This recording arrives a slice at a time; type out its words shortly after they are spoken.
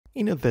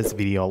In this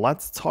video,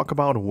 let's talk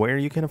about where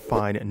you can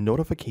find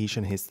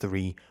notification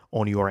history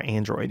on your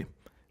Android.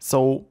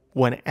 So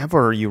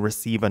whenever you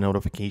receive a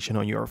notification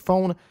on your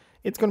phone,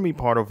 it's going to be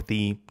part of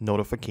the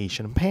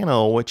notification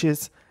panel, which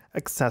is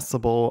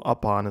accessible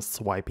upon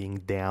swiping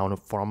down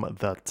from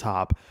the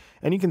top.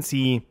 And you can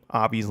see,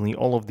 obviously,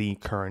 all of the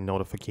current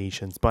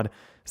notifications. But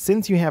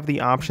since you have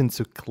the option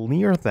to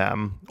clear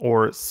them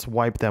or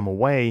swipe them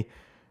away,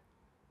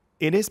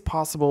 it is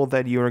possible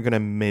that you're going to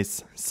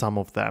miss some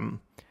of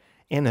them.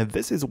 And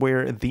this is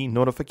where the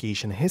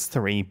notification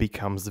history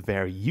becomes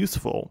very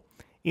useful.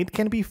 It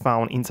can be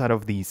found inside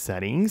of these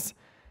settings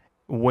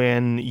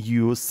when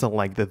you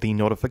select the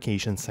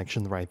notification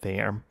section right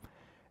there.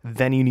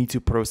 Then you need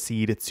to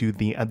proceed to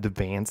the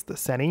advanced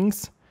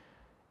settings,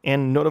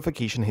 and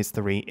notification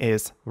history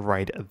is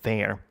right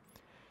there.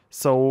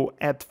 So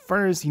at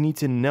first you need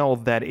to know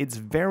that it's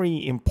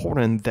very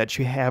important that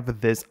you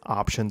have this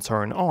option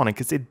turned on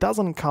because it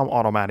doesn't come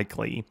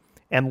automatically.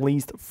 At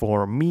least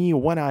for me,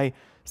 when I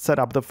set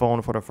up the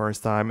phone for the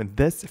first time,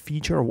 this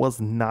feature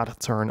was not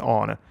turned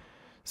on.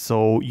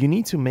 So you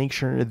need to make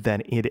sure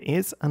that it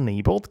is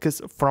enabled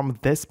because from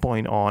this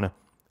point on,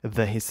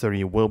 the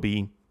history will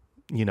be,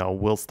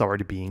 will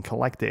start being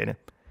collected.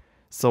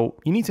 So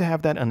you need to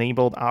have that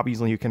enabled.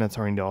 Obviously, you can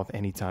turn it off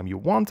anytime you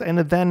want, and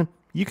then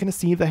you can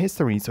see the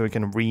history so you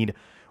can read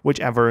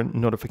whichever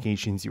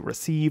notifications you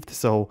received.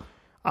 So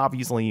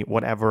obviously,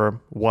 whatever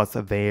was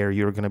there,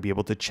 you're going to be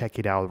able to check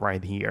it out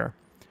right here.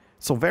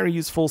 So very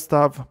useful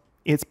stuff.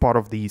 It's part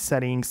of the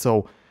settings,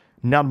 so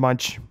not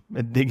much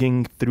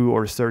digging through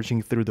or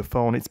searching through the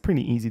phone. It's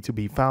pretty easy to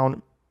be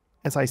found.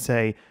 As I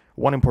say,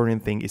 one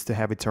important thing is to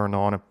have it turned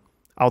on.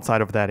 Outside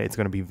of that, it's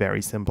going to be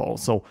very simple.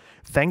 So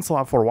thanks a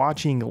lot for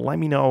watching. Let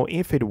me know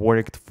if it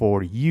worked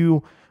for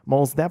you.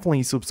 Most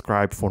definitely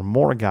subscribe for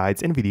more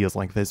guides and videos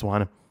like this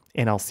one,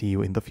 and I'll see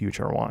you in the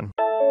future one.